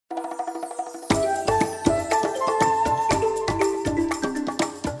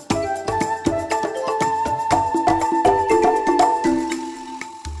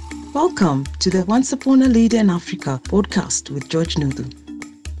Welcome to the Once Upon a Leader in Africa podcast with George Nuthu.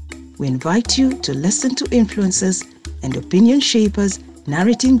 We invite you to listen to influencers and opinion shapers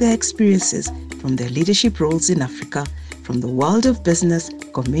narrating their experiences from their leadership roles in Africa, from the world of business,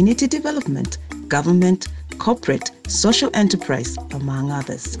 community development, government, corporate, social enterprise, among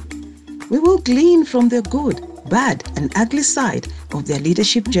others. We will glean from their good, bad, and ugly side of their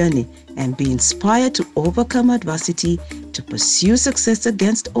leadership journey and be inspired to overcome adversity, to pursue success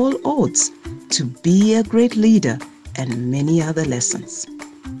against all odds, to be a great leader, and many other lessons.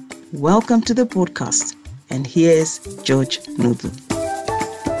 Welcome to the podcast, and here's George Nuthu.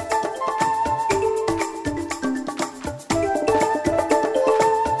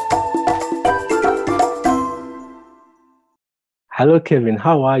 Hello, Kevin.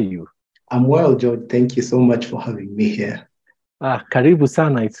 How are you? I'm well, George. Thank you so much for having me here. Karibu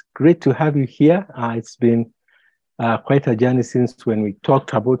sana. It's great to have you here. It's been quite a journey since when we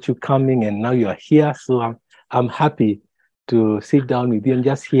talked about you coming, and now you are here. So I'm happy to sit down with you and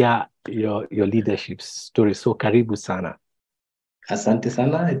just hear your leadership story. So karibu sana. Asante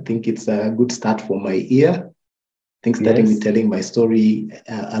sana. I think it's a good start for my ear. I think starting with telling my story,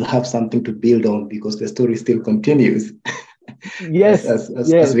 I'll have something to build on because the story still continues. Yes.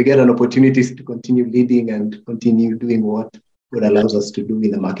 As we get an opportunity to continue leading and continue doing what God allows us to do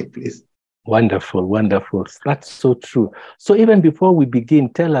in the marketplace. Wonderful. That's so true. So even before we begin,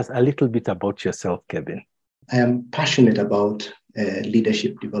 tell us a little bit about yourself, Kevin. I am passionate about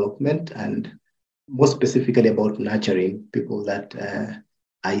leadership development and more specifically about nurturing people that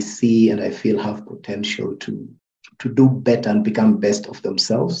I see and I feel have potential to do better and become best of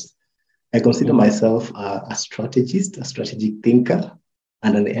themselves. I consider myself a strategist, a strategic thinker,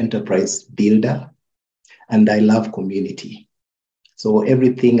 and an enterprise builder, and I love community. So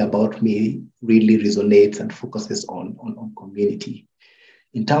everything about me really resonates and focuses on community.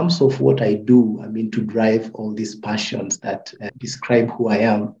 In terms of what I do, to drive all these passions that describe who I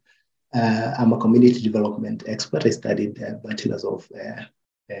am, I'm a community development expert. I studied Bachelor's of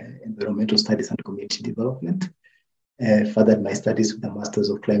Environmental Studies and Community Development. Furthered my studies with a Master's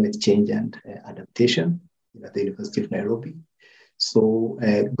of Climate Change and Adaptation at the University of Nairobi. So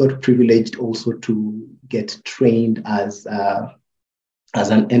got privileged also to get trained as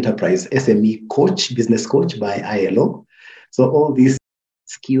an enterprise SME coach, business coach by ILO. So all these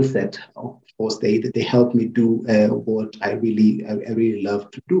skill set, of course, they help me do what I really love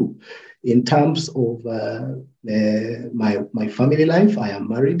to do. In terms of my family life, I am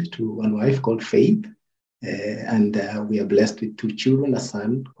married to one wife called Faith. And we are blessed with two children, a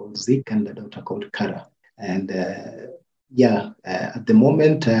son called Zeke and a daughter called Kara. And at the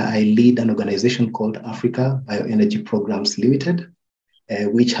moment, I lead an organization called Africa Bioenergy Programs Limited,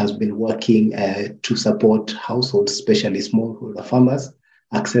 which has been working to support households, especially smallholder farmers,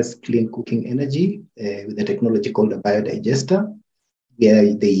 access clean cooking energy with a technology called a biodigester,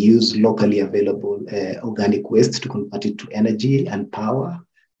 where they use locally available organic waste to convert it to energy and power,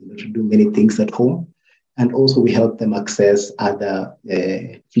 to do many things at home. And also we help them access other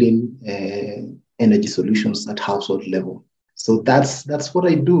clean energy solutions at household level. So that's what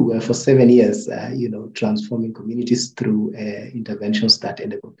I do for 7 years, transforming communities through interventions that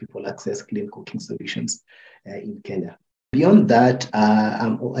enable people access clean cooking solutions in Kenya. Beyond that,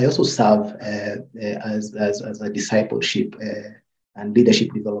 I also serve as a discipleship and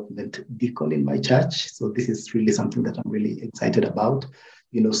leadership development deacon in my church. So this is really something that I'm really excited about.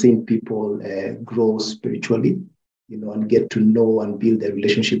 Seeing people grow spiritually, and get to know and build a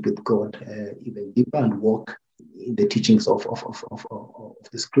relationship with God even deeper and walk in the teachings of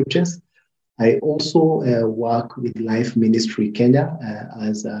the scriptures. I also work with Life Ministry Kenya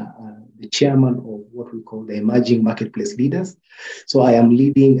as the chairman of what we call the Emerging Marketplace Leaders. So I am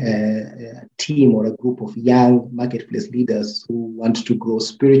leading a team or a group of young marketplace leaders who want to grow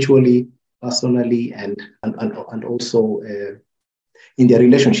spiritually, personally, and also in their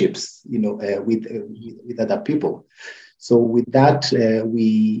relationships, with other people. So with that,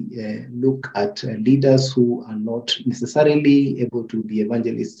 we look at leaders who are not necessarily able to be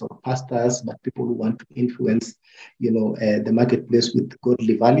evangelists or pastors, but people who want to influence, the marketplace with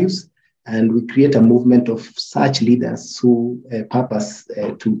godly values. And we create a movement of such leaders who purpose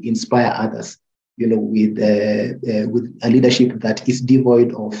to inspire others, with a leadership that is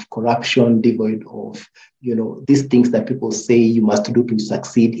devoid of corruption, devoid of, these things that people say you must do to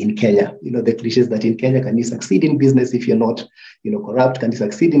succeed in Kenya. The cliches that in Kenya, can you succeed in business if you're not, corrupt? Can you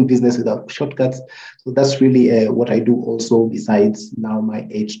succeed in business without shortcuts? So that's really what I do also besides now my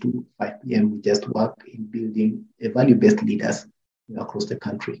 8 to 5 p.m. We just work in building value-based leaders across the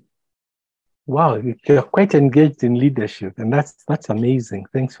country. Wow, you're quite engaged in leadership, and that's amazing.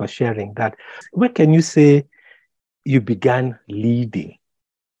 Thanks for sharing that. Where can you say you began leading?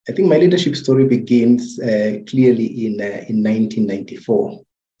 I think my leadership story begins clearly in 1994.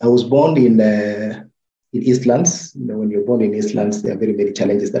 I was born in Eastlands. When you're born in Eastlands, there are very many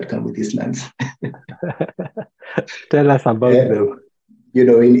challenges that come with Eastlands. Tell us about them.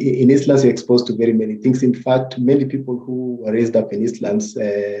 In Eastlands, you're exposed to very many things. In fact, many people who were raised up in Eastlands,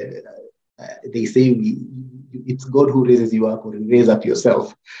 they say it's God who raises you up, or you raise up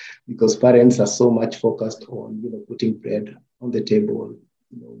yourself, because parents are so much focused on putting bread on the table.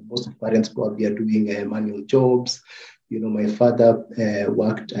 Most of parents probably are doing manual jobs. My father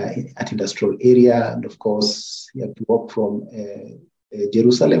worked at industrial area, and of course he had to walk from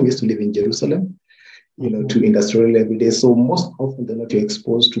Jerusalem. We used to live in Jerusalem, to industrial every day. So most often than not, you're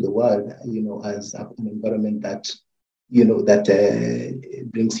exposed to the world, as an environment that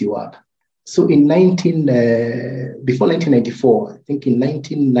brings you up. So before 1994, I think in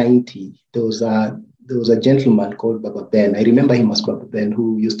 1990, there was a gentleman called Baba Ben. I remember him as Baba Ben,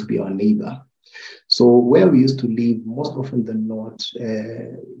 who used to be our neighbor. So where we used to live, most often than not,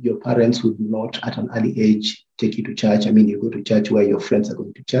 your parents would not at an early age take you to church. I mean, you go to church where your friends are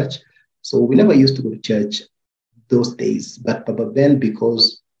going to church. So we never used to go to church those days. But Baba Ben,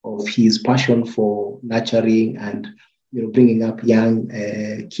 because of his passion for nurturing and bringing up young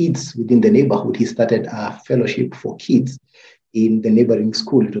kids within the neighborhood, he started a fellowship for kids in the neighboring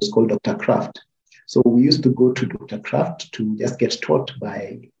school. It was called Dr. Kraft. So we used to go to Dr. Kraft to just get taught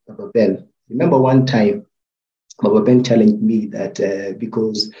by Baba Ben. Remember one time, Baba Ben challenged me that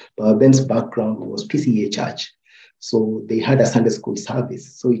because Baba Ben's background was PCA church, so they had a Sunday school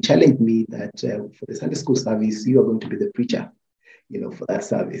service. So he challenged me that for the Sunday school service, you are going to be the preacher, for that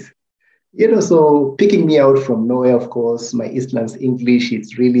service. So picking me out from nowhere, of course, my Eastlands English,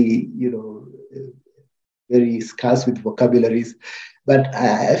 it's really, very scarce with vocabularies. But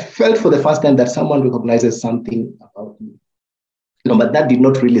I felt for the first time that someone recognizes something about me. But that did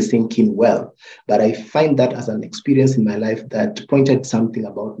not really sink in well. But I find that as an experience in my life that pointed something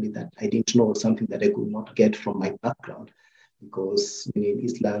about me that I didn't know, something that I could not get from my background. Because in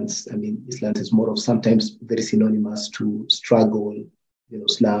Eastlands, Eastlands is more of sometimes very synonymous to struggle,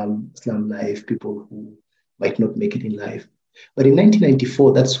 slum life, people who might not make it in life. But in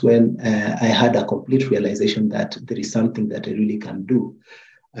 1994, that's when I had a complete realization that there is something that I really can do.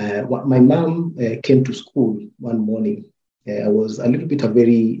 My mom came to school one morning. I was a little bit a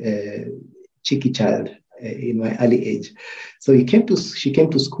very cheeky child in my early age. So she came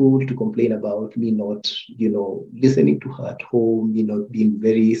to school to complain about me not, listening to her at home, being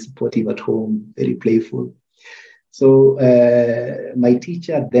very supportive at home, very playful. So my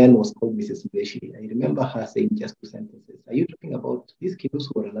teacher then was called Mrs. Mbeshi. I remember her saying just two sentences. Are you talking about this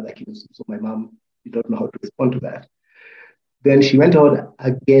Kinusu or another Kinusu? So my mom did not know how to respond to that. Then she went on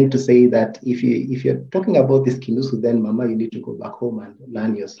again to say that if you're talking about this Kinusu, then Mama, you need to go back home and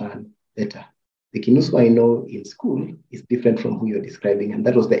learn your son better. The Kinusu I know in school is different from who you're describing. And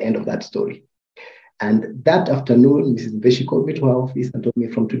that was the end of that story. And that afternoon, Mrs. Mbeshi called me to her office and told me,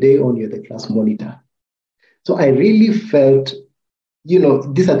 from today on, you're the class monitor. So I really felt,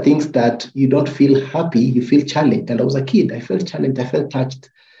 these are things that you don't feel happy, you feel challenged. And I was a kid, I felt challenged, I felt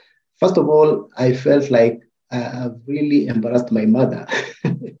touched. First of all, I felt like I've really embarrassed my mother.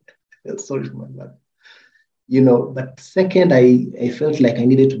 I felt sorry for my mother. But second, I felt like I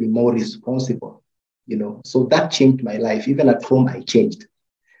needed to be more responsible, So that changed my life. Even at home, I changed.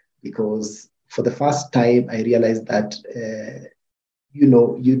 Because for the first time, I realized that,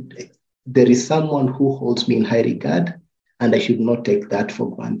 there is someone who holds me in high regard, and I should not take that for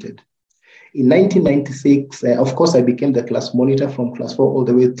granted. In 1996, of course, I became the class monitor from class 4 all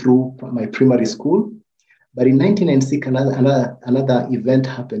the way through my primary school. But in 1996, another event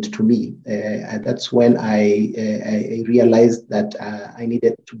happened to me. That's when I realized that I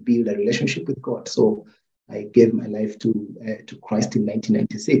needed to build a relationship with God. So I gave my life to Christ in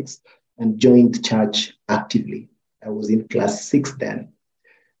 1996 and joined church actively. I was in class 6 then.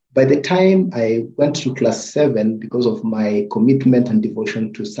 By the time I went to class 7, because of my commitment and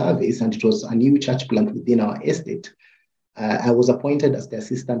devotion to service, and it was a new church plant within our estate, I was appointed as the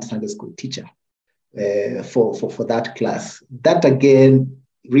assistant Sunday school teacher for that class. That again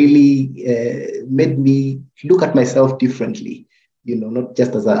really made me look at myself differently, not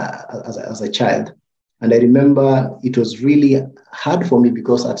just as a child. And I remember it was really hard for me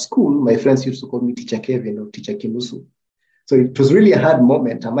because at school, my friends used to call me Teacher Kevin or Teacher Kinusu. So it was really a hard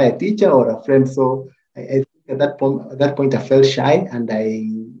moment. Am I a teacher or a friend? So I think at that point, I felt shy, and I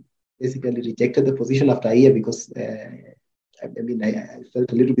basically rejected the position after a year because I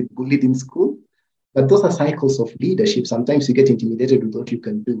felt a little bit bullied in school. But those are cycles of leadership. Sometimes you get intimidated with what you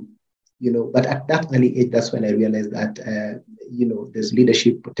can do, but at that early age, that's when I realized that, there's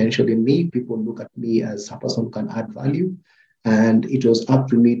leadership potential in me. People look at me as a person who can add value. And it was up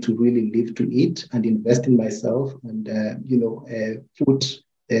to me to really live to it and invest in myself and, put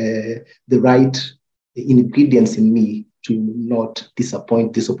the right ingredients in me to not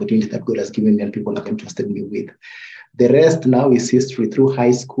disappoint this opportunity that God has given me and people have entrusted me with. The rest now is history. Through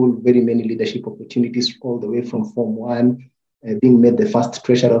high school, very many leadership opportunities all the way from Form 1, being made the first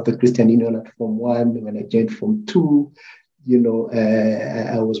treasurer of the Christian Union at Form 1. When I joined Form 2,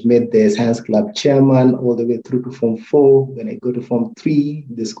 I was made the science club chairman all the way through to Form 4. When I go to Form 3,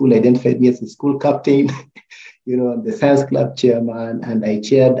 the school identified me as the school captain, the science club chairman, and I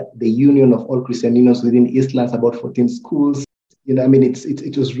chaired the union of all Christian unions within Eastlands, about 14 schools.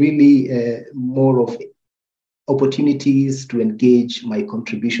 It was really more of opportunities to engage my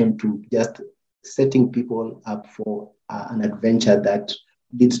contribution to just setting people up for an adventure that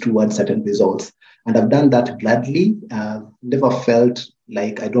leads towards certain results. And I've done that gladly. I've never felt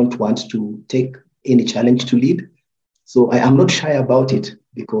like I don't want to take any challenge to lead. So I am not shy about it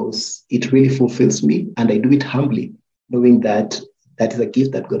because it really fulfills me. And I do it humbly, knowing that that is a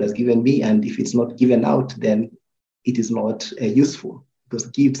gift that God has given me. And if it's not given out, then it is not useful, because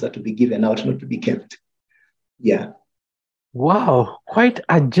gifts are to be given out, not to be kept. Yeah. Wow, quite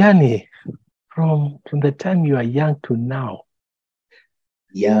a journey from the time you are young to now.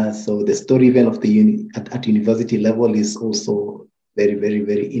 Yeah, so the story even of the at university level is also very, very,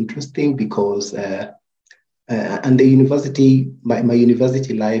 very interesting because and the university, my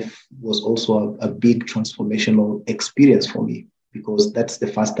university life was also a big transformational experience for me, because that's the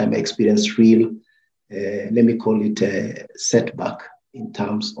first time I experienced real, let me call it a setback in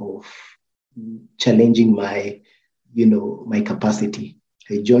terms of challenging my, my capacity.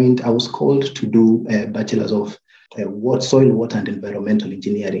 I was called to do a bachelor's of soil, water, and environmental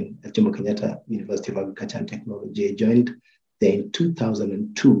engineering at Jomo Kenyatta University of Agriculture and Technology. I joined there in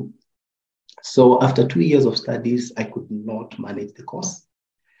 2002. So after 2 years of studies, I could not manage the course.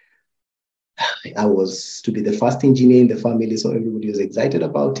 I was to be the first engineer in the family, so everybody was excited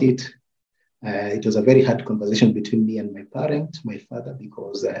about it. It was a very hard conversation between me and my parent, my father,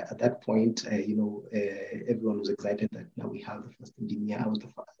 because at that point, everyone was excited that now we have the first engineer. I was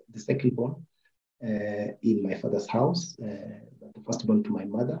the second born in my father's house, the first born to my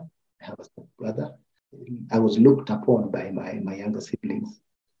mother. I have a stepbrother. I was looked upon by my younger siblings.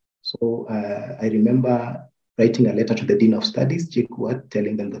 So I remember writing a letter to the Dean of Studies, JKUAT,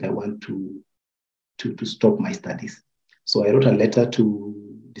 telling them that I want to stop my studies. So I wrote a letter to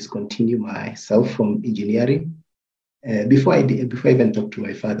discontinue myself from engineering before I even talked to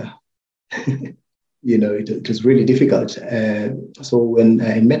my father. It was really difficult. So when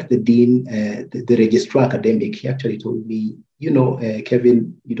I met the dean, the registrar academic, he actually told me,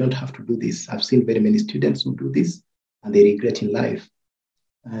 Kevin, you don't have to do this. I've seen very many students who do this and they regret in life.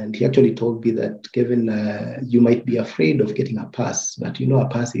 And he actually told me that, Kevin, you might be afraid of getting a pass, but a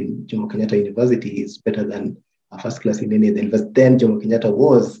pass in Jomo Kenyatta University is better than a first class in any other university. Then Jomo Kenyatta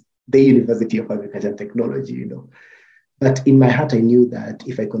was the University of Agriculture and Technology, But in my heart, I knew that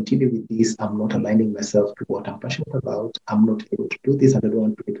if I continue with this, I'm not aligning myself to what I'm passionate about. I'm not able to do this, and I don't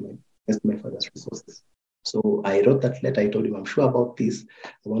want to invest my father's resources. So I wrote that letter. I told him, I'm sure about this.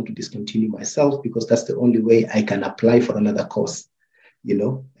 I want to discontinue myself because that's the only way I can apply for another course,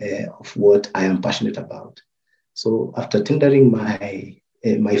 of what I am passionate about. So after tendering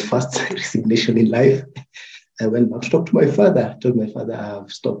my first resignation in life, I went back to talk to my father. I told my father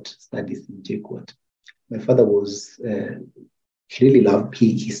I've stopped studies in JKUAT. My father was, he really loved,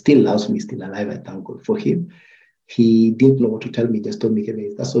 he still loves me, still alive, I thank God for him. He didn't know what to tell me, just told me,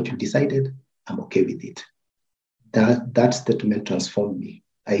 Kevin, if that's what you decided, I'm okay with it. That statement transformed me.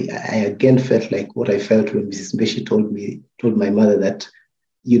 I again felt like what I felt when Mrs. Mbeshi told my mother that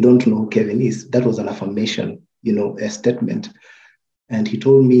you don't know who Kevin is. That was an affirmation, a statement. And he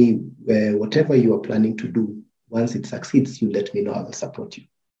told me, whatever you are planning to do, once it succeeds, you let me know, I will support you.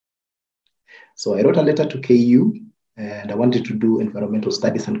 So I wrote a letter to KU, and I wanted to do environmental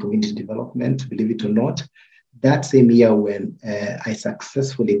studies and community development, believe it or not. That same year when I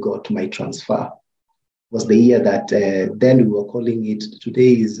successfully got my transfer was the year that then we were calling it,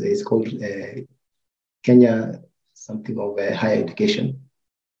 today is called Kenya something of higher education,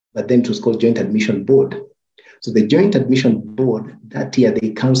 but then it was called Joint Admission Board. So the Joint Admission Board, that year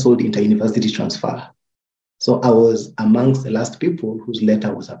they cancelled inter-university transfer. So I was amongst the last people whose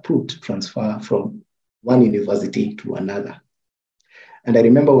letter was approved to transfer from one university to another. And I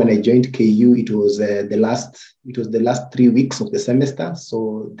remember when I joined KU, it was the last 3 weeks of the semester.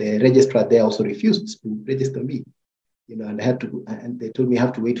 So the registrar there also refused to register me, and they told me I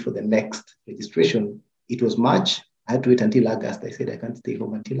have to wait for the next registration. It was March. I had to wait until August. I said, I can't stay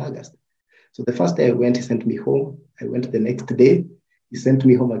home until August. So the first day I went, he sent me home. I went the next day. He sent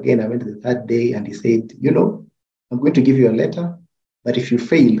me home again. I went the third day and he said, I'm going to give you a letter, but if you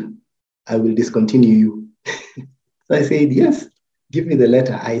fail, I will discontinue you. So I said, yes, give me the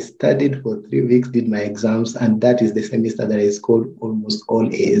letter. I studied for 3 weeks, did my exams, and that is the semester that I scored almost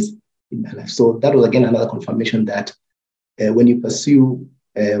all A's in my life. So that was, again, another confirmation that when you pursue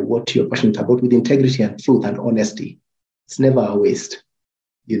what you're passionate about with integrity and truth and honesty, it's never a waste,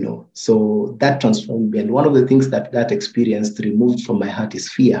 So that transformed me. And one of the things that experience removed from my heart is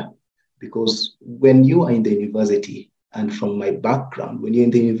fear. Because when you are in the university, and from my background, when you're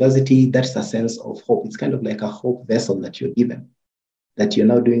in the university, that's a sense of hope. It's kind of like a hope vessel that you're given, that you're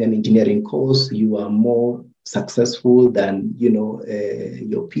now doing an engineering course. You are more successful than,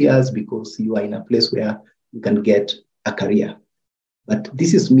 your peers because you are in a place where you can get a career. But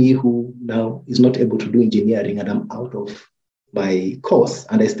this is me who now is not able to do engineering, and I'm out of my course,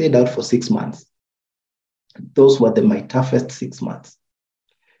 and I stayed out for 6 months. Those were my toughest 6 months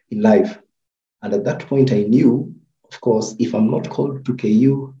in life. And at that point, I knew, of course, if I'm not called to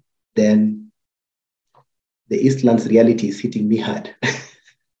KU, then the Eastlands reality is hitting me hard.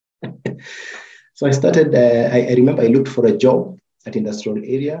 So I started, I remember I looked for a job at industrial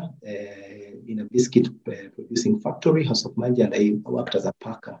area in a biscuit producing factory, House of Manja, and I worked as a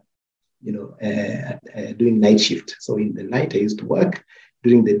packer, doing night shift. So in the night, I used to work.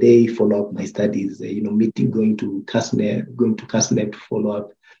 During the day, follow up my studies, going to CASNET to follow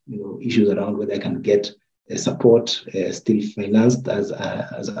up, issues around whether I can get support, still financed as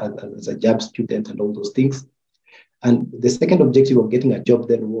a job student and all those things. And the second objective of getting a job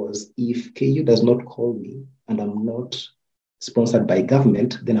then was, if KU does not call me and I'm not sponsored by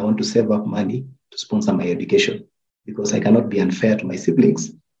government, then I want to save up money to sponsor my education, because I cannot be unfair to my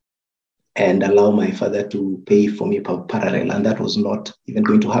siblings and allow my father to pay for me parallel. And that was not even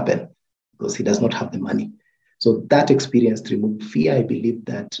going to happen because he does not have the money. So that experience removed fear. I believe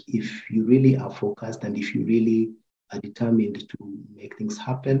that if you really are focused and if you really are determined to make things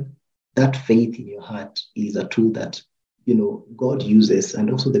happen, that faith in your heart is a tool that, God uses, and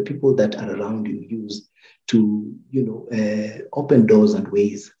also the people that are around you use to, open doors and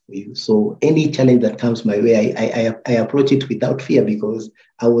ways for you. So any challenge that comes my way, I approach it without fear, because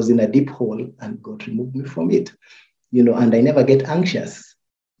I was in a deep hole and God removed me from it, and I never get anxious,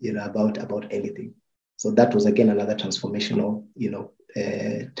 about anything. So that was, again, another transformational,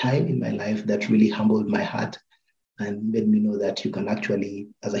 time in my life that really humbled my heart and made me know that you can actually,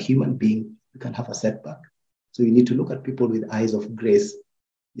 as a human being, you can have a setback. So you need to look at people with eyes of grace.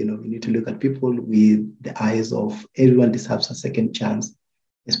 You need to look at people with the eyes of everyone deserves a second chance,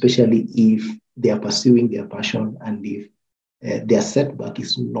 especially if they are pursuing their passion and if their setback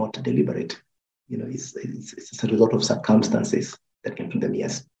is not deliberate. It's a result of circumstances that can put them,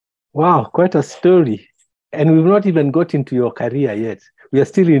 yes. Wow, quite a story. And we've not even got into your career yet. We are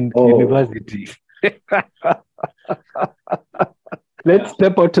still in university. Let's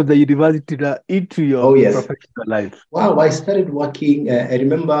step out of the university into your professional life. Wow, I started working, I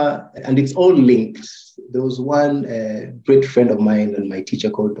remember, and it's all linked. There was one great friend of mine and my teacher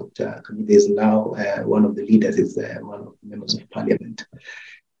called Dr. Kamide, is now one of the leaders, is one of the members of parliament.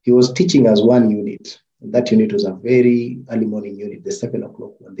 He was teaching us one unit. And that unit was a very early morning unit, the 7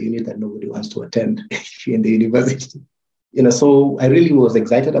 o'clock one, the unit that nobody wants to attend in the university. So I really was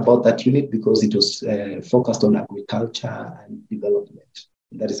excited about that unit because it was focused on agriculture and development.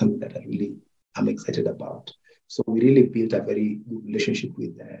 And that is something that I really am excited about. So we really built a very good relationship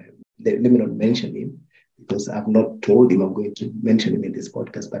with, let me not mention him, because I've not told him I'm going to mention him in this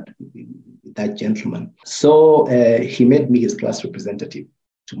podcast, but with that gentleman. So he made me his class representative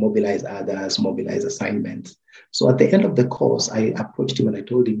to mobilize others, mobilize assignments. So at the end of the course, I approached him and I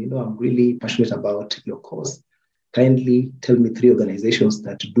told him, I'm really passionate about your course. Kindly tell me 3 organizations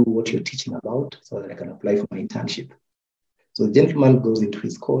that do what you're teaching about so that I can apply for my internship. So the gentleman goes into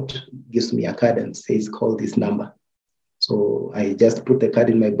his court, gives me a card and says, call this number. So I just put the card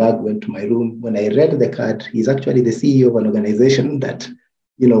in my bag, went to my room. When I read the card, he's actually the CEO of an organization that,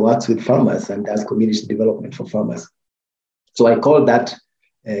 works with farmers and does community development for farmers. So I called that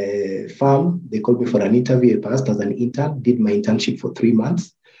farm. They called me for an interview. I passed as an intern, did my internship for 3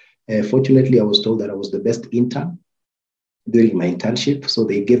 months. Fortunately, I was told that I was the best intern during my internship. So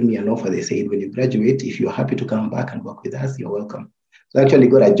they gave me an offer. They said, when you graduate, if you're happy to come back and work with us, you're welcome. So I actually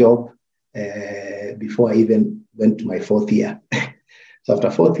got a job before I even went to my 4th year. So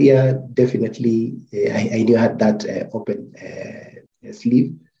after fourth year, definitely I knew I had that open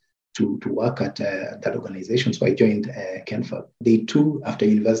sleeve to work at that organization. So I joined Kenfa. Day two after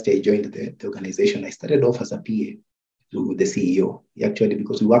university, I joined the organization. I started off as a PA to the CEO. He actually,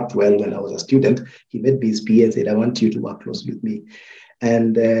 because we worked well when I was a student, he made me his PA and said, I want you to work closely with me.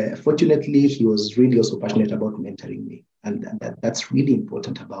 And fortunately, he was really also passionate about mentoring me. And that's really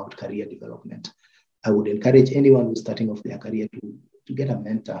important about career development. I would encourage anyone who's starting off their career to get a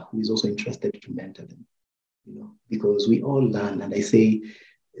mentor who is also interested to mentor them, because we all learn. And I say,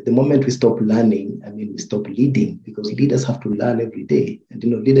 the moment we stop learning, we stop leading, because leaders have to learn every day. And,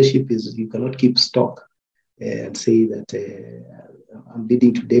 leadership is, you cannot keep stock and say that I'm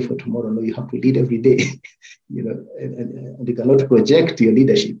leading today for tomorrow. No, you have to lead every day, and you cannot project your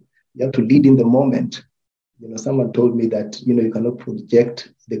leadership. You have to lead in the moment. Someone told me that, you cannot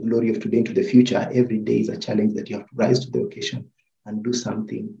project the glory of today into the future. Every day is a challenge that you have to rise to the occasion and do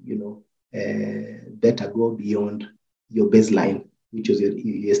something, better, go beyond your baseline, which was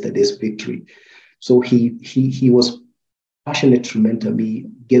yesterday's victory. So he was passionate to mentor me,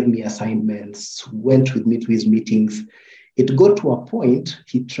 gave me assignments, went with me to his meetings. It got to a point,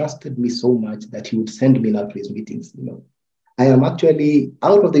 he trusted me so much that he would send me out to his meetings. I am actually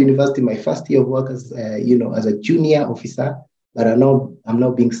out of the university, my first year of work as a junior officer, but I'm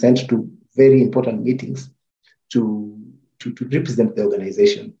now being sent to very important meetings to represent the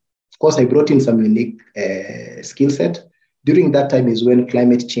organization. Of course, I brought in some unique skill set. During that time is when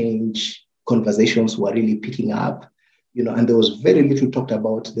climate change conversations were really picking up, and there was very little talked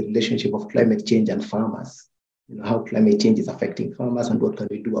about the relationship of climate change and farmers, how climate change is affecting farmers and what can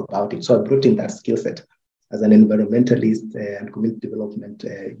we do about it. So I brought in that skill set as an environmentalist and community development,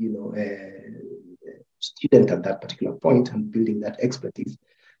 student at that particular point, and building that expertise.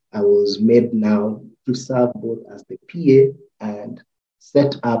 I was made now to serve both as the PA and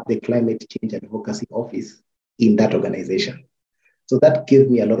set up the climate change advocacy office in that organization. So that gave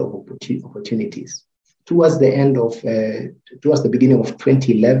me a lot of opportunities. Towards the beginning of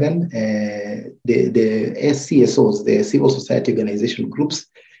 2011, the CSOs, the civil society organization groups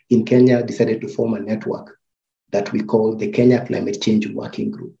in Kenya, decided to form a network that we call the Kenya Climate Change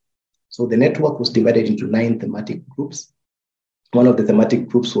Working Group. So the network was divided into 9 thematic groups. One of the thematic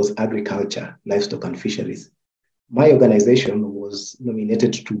groups was agriculture, livestock, and fisheries. My organization was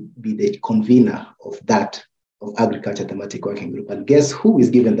nominated to be the convener of agriculture thematic working group. And guess who is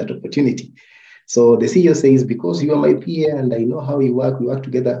given that opportunity? So the CEO says, because you are my PA and I know how you work, we work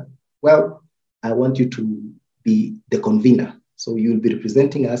together. Well, I want you to be the convener. So you'll be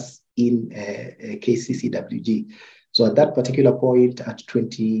representing us in KCCWG. So at that particular point, I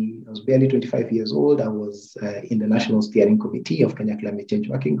was barely 25 years old. I was in the National Steering Committee of Kenya Climate Change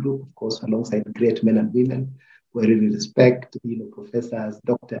Working Group, of course, alongside great men and women who I really respect, professors,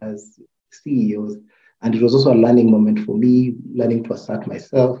 doctors, CEOs. And it was also a learning moment for me, learning to assert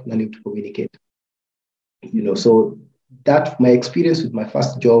myself, learning to communicate. So that my experience with my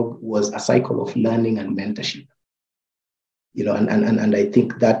first job was a cycle of learning and mentorship. And I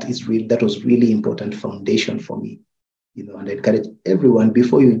think that was really important foundation for me. And I encourage everyone,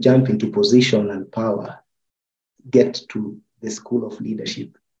 before you jump into position and power, get to the school of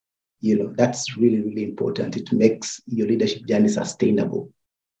leadership. That's really, really important. It makes your leadership journey sustainable.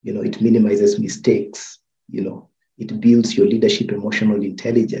 It minimizes mistakes. It builds your leadership emotional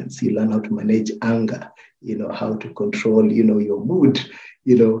intelligence. You learn how to manage anger, how to control, your mood,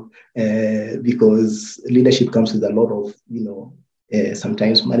 because leadership comes with a lot of,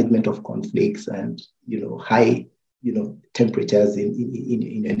 sometimes management of conflicts and, high, temperatures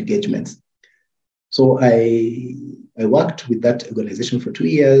in engagements. So I worked with that organization for 2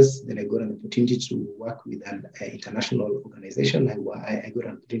 years. Then I got an opportunity to work with an international organization. I got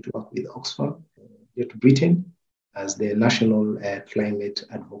an opportunity to work with Oxfam, Great Britain, as the National Climate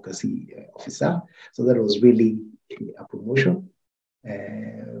Advocacy Officer. So that was really a promotion.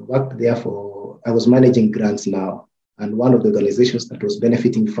 Worked there I was managing grants now. And one of the organizations that was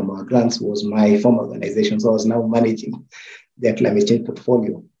benefiting from our grants was my former organization. So I was now managing their climate change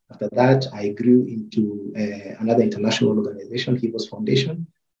portfolio. After that, I grew into another international organization, Hivos Foundation.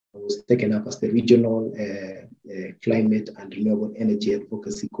 I was taken up as the regional climate and renewable energy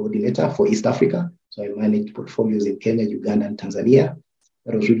advocacy coordinator for East Africa. So I managed portfolios in Kenya, Uganda, and Tanzania.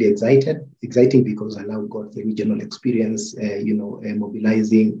 That was really exciting because I now got the regional experience,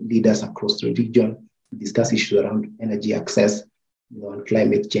 mobilizing leaders across the region to discuss issues around energy access, and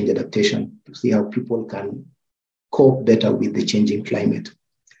climate change adaptation, to see how people can cope better with the changing climate.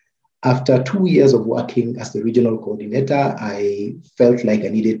 After 2 years of working as the regional coordinator, I felt like I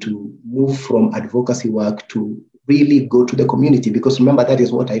needed to move from advocacy work to really go to the community, because remember, that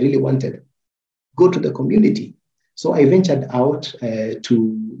is what I really wanted. Go to the community. So I ventured out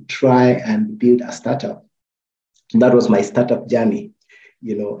to try and build a startup. That was my startup journey.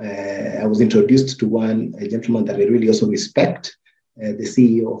 I was introduced to a gentleman that I really also respect, the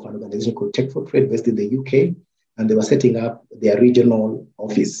CEO of an organization called Techfortrade based in the UK, and they were setting up their regional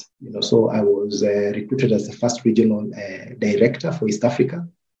office. So I was recruited as the first regional director for East Africa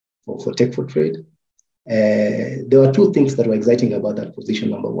for Techfortrade. There were two things that were exciting about that position.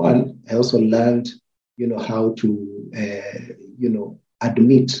 Number one, I also learned, how to,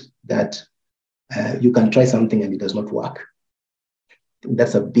 admit that you can try something and it does not work.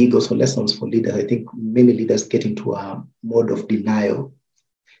 That's a big also lessons for leaders. I think many leaders get into a mode of denial.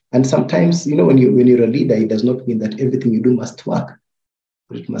 And sometimes, when you're a leader, it does not mean that everything you do must work,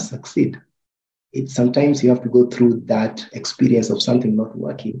 but it must succeed. Sometimes you have to go through that experience of something not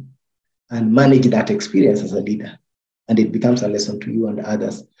working and manage that experience as a leader. And it becomes a lesson to you and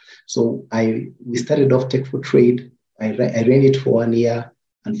others. So we started off Techfortrade. I ran it for 1 year.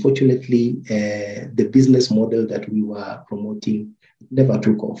 Unfortunately, the business model that we were promoting never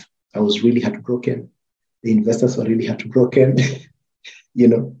took off. I was really heartbroken. The investors were really heartbroken,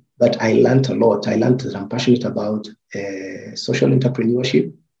 but I learned a lot. I learned that I'm passionate about social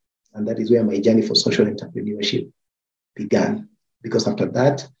entrepreneurship. And that is where my journey for social entrepreneurship began. Because after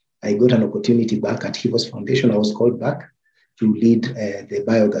that, I got an opportunity back at Hivos Foundation. I was called back to lead the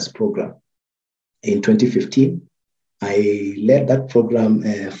biogas program. In 2015, I led that program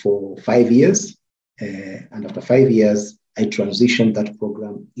for 5 years. And after 5 years, I transitioned that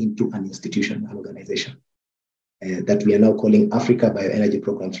program into an institution, an organization that we are now calling Africa Bioenergy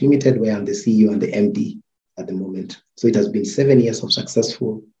Programs Limited, where I'm the CEO and the MD at the moment. So it has been 7 years of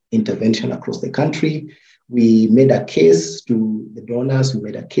successful intervention across the country. We made a case to the donors, we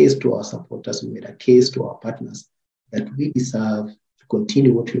made a case to our supporters, we made a case to our partners that we deserve to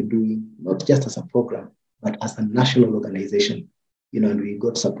continue what we're doing, not just as a program, but as a national organization. And we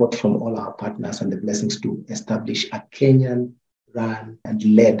got support from all our partners and the blessings to establish a Kenyan-run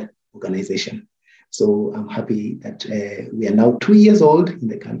and led organization. So I'm happy that we are now 2 years old in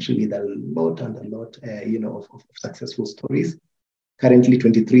the country with a lot of successful stories. Currently,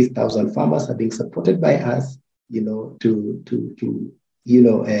 23,000 farmers are being supported by us, to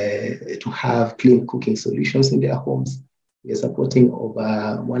have clean cooking solutions in their homes. We are supporting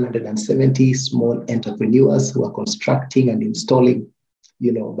over 170 small entrepreneurs who are constructing and installing,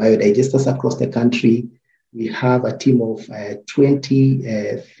 biodigesters across the country. We have a team of 20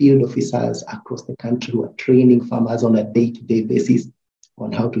 field officers across the country who are training farmers on a day-to-day basis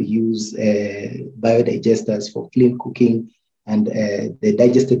on how to use biodigesters for clean cooking. And the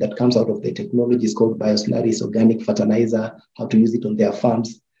digester that comes out of the technology is called bioslurry, organic fertilizer, how to use it on their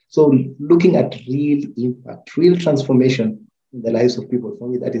farms. So looking at real impact, real transformation in the lives of people, for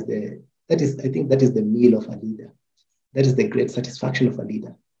me, I think that is the meal of a leader. That is the great satisfaction of a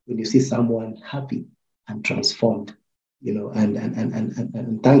leader, when you see someone happy and transformed,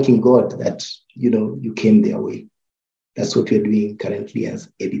 and thanking God that, you came their way. That's what we're doing currently as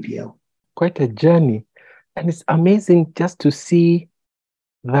ABPL. Quite a journey. And it's amazing just to see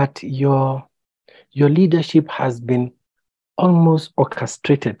that your leadership has been almost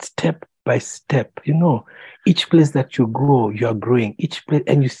orchestrated step by step. Each place that you go, you're growing. Each place,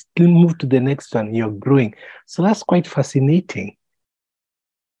 and you still move to the next one, you're growing. So that's quite fascinating.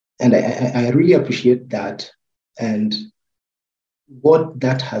 And I really appreciate that. And what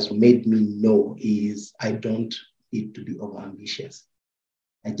that has made me know is I don't need to be overambitious.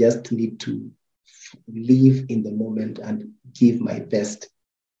 I just need to live in the moment and give my best,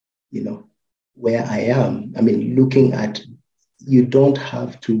 where I am. I mean, looking at, you don't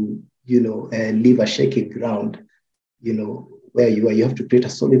have to, leave a shaky ground, where you are. You have to create a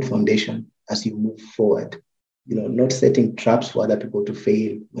solid foundation as you move forward, not setting traps for other people to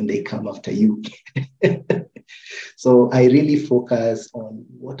fail when they come after you. So I really focus on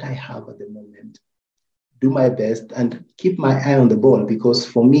what I have at the moment, do my best, and keep my eye on the ball, because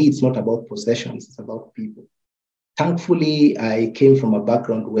for me, it's not about possessions, it's about people. Thankfully, I came from a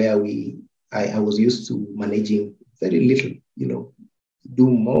background where I was used to managing very little, do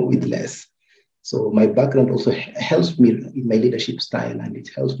more with less. So my background also helps me in my leadership style, and it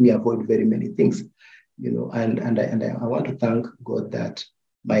helps me avoid very many things, and I want to thank God that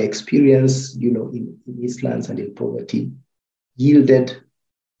my experience, in Eastlands and in poverty yielded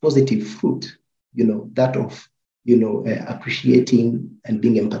positive fruit, that of, appreciating and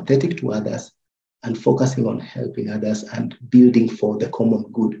being empathetic to others and focusing on helping others and building for the common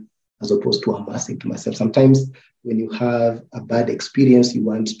good, as opposed to amassing to myself. Sometimes when you have a bad experience, you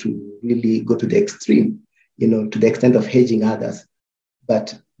want to really go to the extreme, to the extent of hedging others.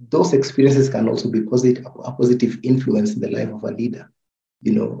 But those experiences can also be a positive influence in the life of a leader,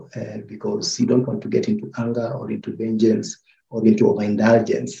 because you don't want to get into anger or into vengeance or into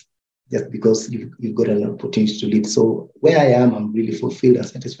overindulgence just because you've got an opportunity to lead. So where I am, I'm really fulfilled and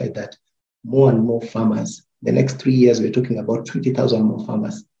satisfied that more and more farmers, the next 3 years, we're talking about 20,000 more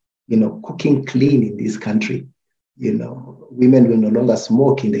farmers, cooking clean in this country. Women will no longer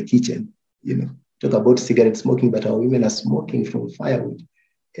smoke in the kitchen. Talk about cigarette smoking, but our women are smoking from firewood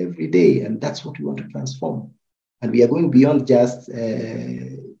every day, and that's what we want to transform. And we are going beyond just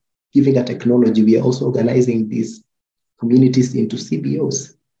giving a technology. We are also organizing these communities into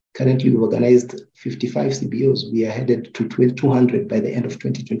CBOs. Currently, we've organized 55 CBOs. We are headed to 200 by the end of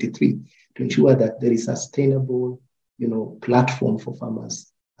 2023 to ensure that there is a sustainable, platform for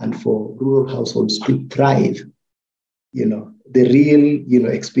farmers and for rural households to thrive. The real,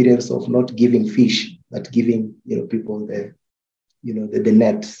 experience of not giving fish, but giving, people the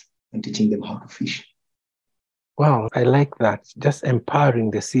nets and teaching them how to fish. Wow, I like that. Just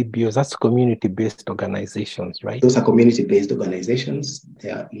empowering the CBOs, that's community-based organizations, right? Those are community-based organizations.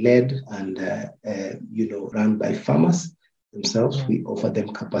 They are led and, run by farmers themselves. Mm-hmm. We offer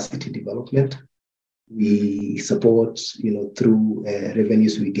them capacity development. We support, through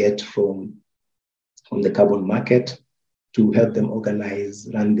revenues we get from the carbon market to help them organize,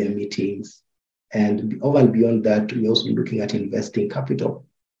 run their meetings. And over and beyond that, we're also looking at investing capital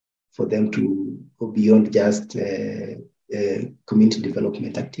for them to go beyond just community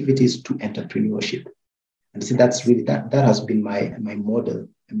development activities to entrepreneurship. And see, that's really, that has been my model.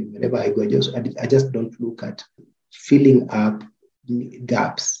 I mean, whenever I go, I just don't look at filling up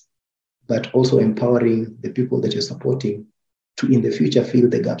gaps, but also empowering the people that you're supporting to, in the future, fill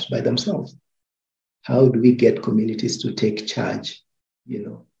the gaps by themselves. How do we get communities to take charge,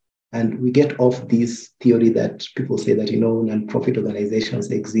 And we get off this theory that people say that, non-profit organizations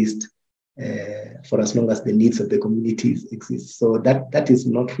exist for as long as the needs of the communities exist. So that is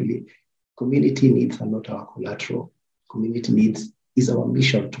not really, community needs are not our collateral. Community needs is our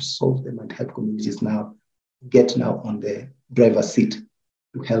mission to solve them and help communities get on the driver's seat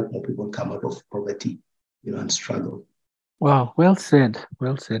to help more people come out of poverty, and struggle. Wow, well said.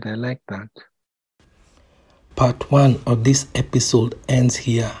 Well said. I like that. Part 1 of this episode ends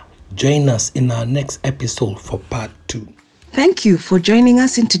here. Join us in our next episode for part 2. Thank you for joining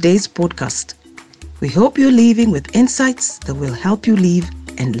us in today's podcast. We hope you're leaving with insights that will help you live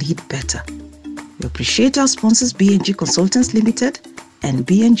and lead better. We appreciate our sponsors BNG Consultants Limited and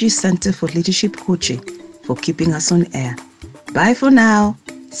BNG Center for Leadership Coaching for keeping us on air. Bye for now.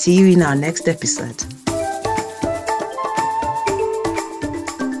 See you in our next episode.